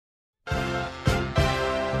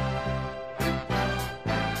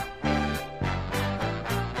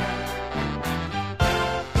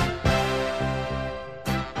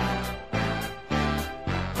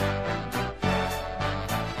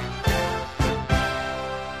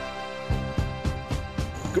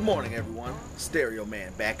Good morning, everyone. Stereo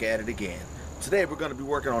Man back at it again. Today we're going to be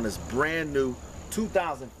working on this brand new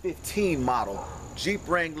 2015 model Jeep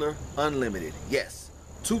Wrangler Unlimited. Yes,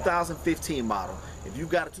 2015 model. If you've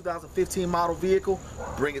got a 2015 model vehicle,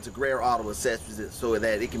 bring it to Greer Auto Accessories so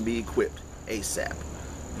that it can be equipped ASAP.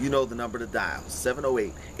 You know the number to dial,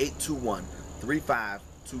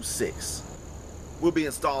 708-821-3526. We'll be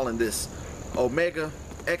installing this Omega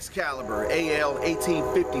Excalibur AL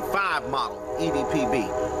 1855 model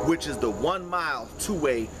EDPB, which is the 1 mile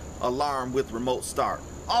two-way alarm with remote start.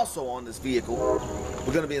 Also on this vehicle,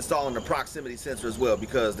 we're going to be installing the proximity sensor as well,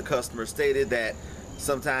 because the customer stated that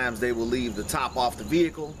sometimes they will leave the top off the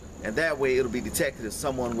vehicle, and that way it'll be detected if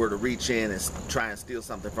someone were to reach in and try and steal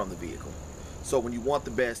something from the vehicle. So when you want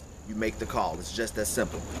the best, you make the call. It's just that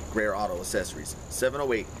simple. Greer Auto Accessories,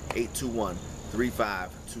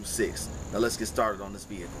 708-821-3526. Now let's get started on this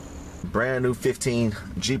vehicle. Brand new 15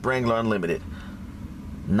 Jeep Wrangler Unlimited.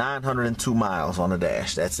 902 miles on the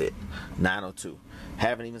dash. That's it. 902.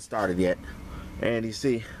 Haven't even started yet. And you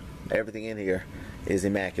see, everything in here is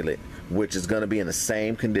immaculate, which is going to be in the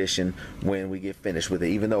same condition when we get finished with it.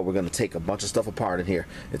 Even though we're going to take a bunch of stuff apart in here,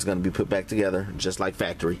 it's going to be put back together just like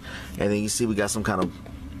factory. And then you see we got some kind of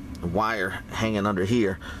wire hanging under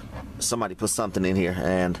here. Somebody put something in here,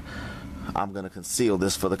 and I'm going to conceal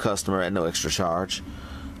this for the customer at no extra charge.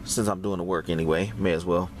 Since I'm doing the work anyway, may as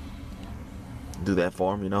well do that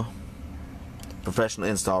for them, you know. Professional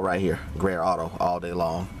install right here. Greer Auto all day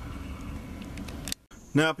long.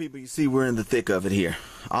 Now people, you see we're in the thick of it here.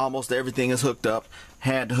 Almost everything is hooked up.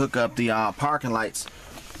 Had to hook up the parking lights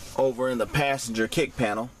over in the passenger kick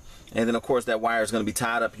panel. And then of course that wire is going to be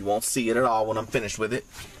tied up. You won't see it at all when I'm finished with it.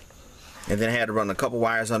 And then I had to run a couple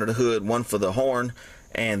wires under the hood. One for the horn,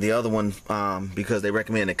 and the other one, because they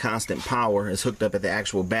recommend that constant power is hooked up at the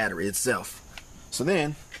actual battery itself. So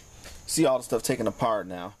then, see all the stuff taken apart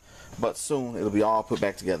now, but soon it'll be all put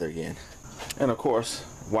back together again. And of course,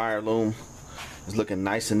 wire loom is looking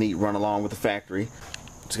nice and neat, run along with the factory.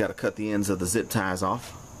 Just got to cut the ends of the zip ties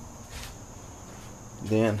off.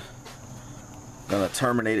 Then, gonna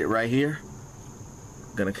terminate it right here.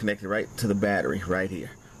 Gonna connect it right to the battery right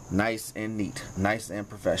here. Nice and neat, nice and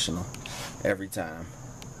professional every time.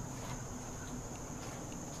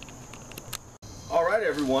 Alright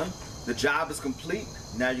everyone, the job is complete.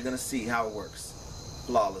 Now you're going to see how it works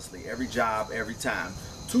flawlessly. Every job, every time.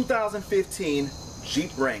 2015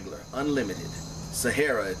 Jeep Wrangler Unlimited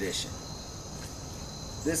Sahara Edition.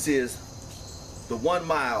 This is the 1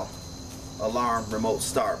 mile alarm remote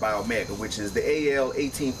start by Omega, which is the AL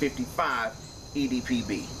 1855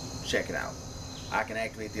 EDPB. Check it out. I can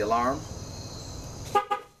activate the alarm.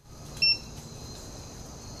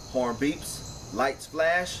 Horn beeps, lights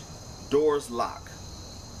flash, doors lock.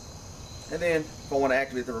 And then if I want to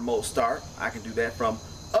activate the remote start, I can do that from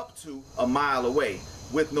up to a mile away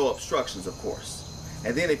with no obstructions, of course.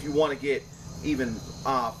 And then if you want to get even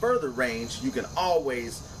further range, you can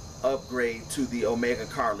always upgrade to the Omega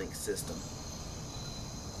CarLink system.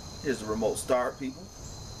 Here's the remote start, people.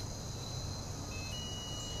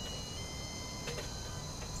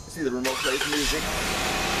 See, the remote plays music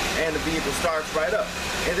and the vehicle starts right up.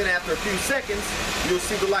 And then after a few seconds, you'll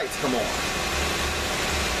see the lights come on.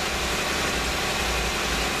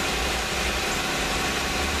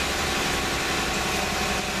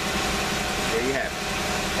 There you have it.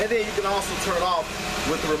 And then you can also turn off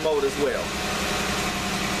with the remote as well.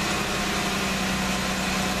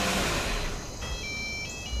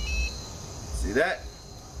 See that?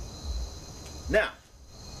 Now,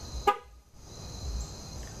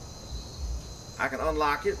 I can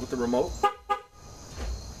unlock it with the remote.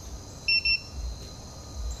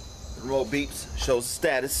 The remote beeps, shows the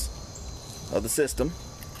status of the system.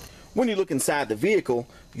 When you look inside the vehicle,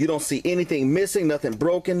 you don't see anything missing, nothing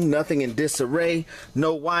broken, nothing in disarray,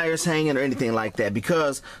 no wires hanging or anything like that,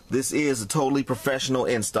 because this is a totally professional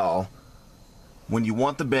install. When you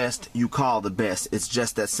want the best, you call the best. It's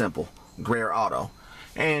just that simple. Greer Auto.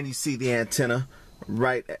 And you see the antenna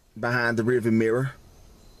right behind the rearview mirror.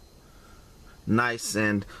 Nice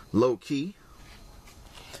and low key.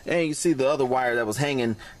 And you see the other wire that was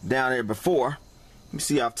hanging down there before. You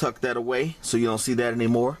see I've tucked that away so you don't see that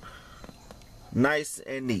anymore. Nice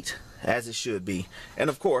and neat, as it should be. And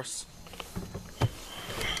of course,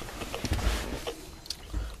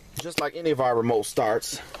 just like any of our remote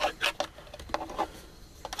starts,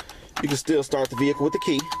 you can still start the vehicle with the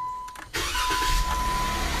key.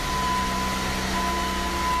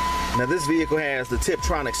 Now this vehicle has the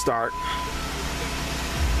Tiptronic start.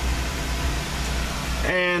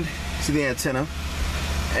 And see the antenna.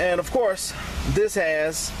 And of course, this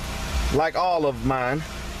has, like all of mine,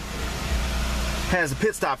 has a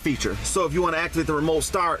pit stop feature. So if you want to activate the remote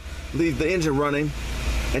start, leave the engine running,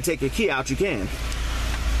 and take your key out, you can.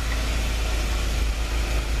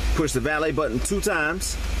 Push the valet button 2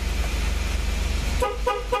 times.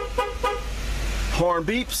 Horn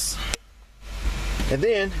beeps. And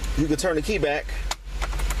then you can turn the key back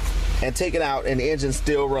and take it out, and the engine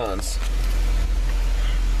still runs,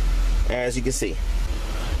 as you can see.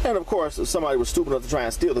 And of course, if somebody was stupid enough to try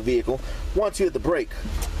and steal the vehicle, once you hit the brake,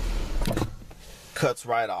 cuts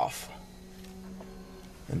right off.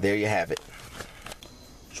 And there you have it.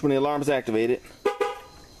 When the alarm is activated,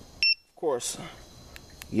 of course,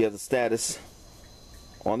 you have the status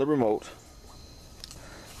on the remote.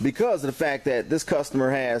 Because of the fact that this customer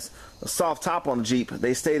has a soft top on the Jeep,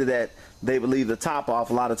 they stated that they would leave the top off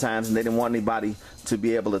a lot of times, and they didn't want anybody to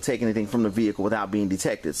be able to take anything from the vehicle without being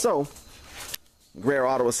detected. So Wrangler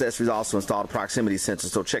Auto Accessories also installed a proximity sensor.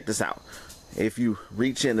 So check this out. If you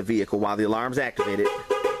reach in the vehicle while the alarm is activated,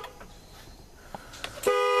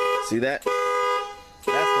 see that?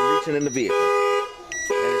 That's from reaching in the vehicle, and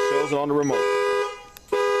it shows it on the remote.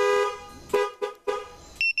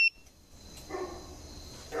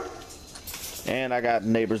 And I got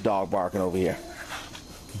neighbor's dog barking over here.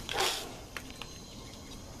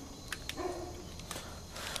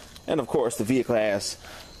 And of course, the vehicle has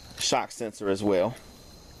a shock sensor as well.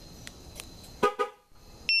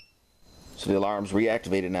 So the alarm's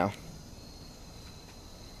reactivated now.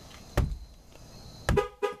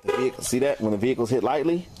 The vehicle, see that? When the vehicle's hit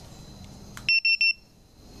lightly,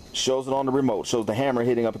 shows it on the remote, shows the hammer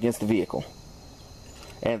hitting up against the vehicle.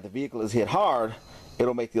 And if the vehicle is hit hard,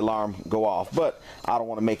 it'll make the alarm go off. But I don't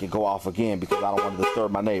want to make it go off again because I don't want to disturb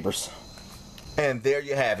my neighbors. And there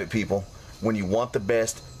you have it, people. When you want the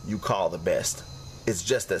best, you call the best. It's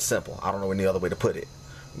just that simple. I don't know any other way to put it.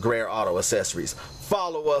 Wrangler Auto Accessories.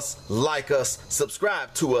 Follow us, like us,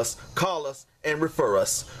 subscribe to us, call us, and refer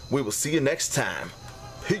us. We will see you next time.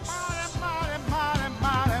 Peace.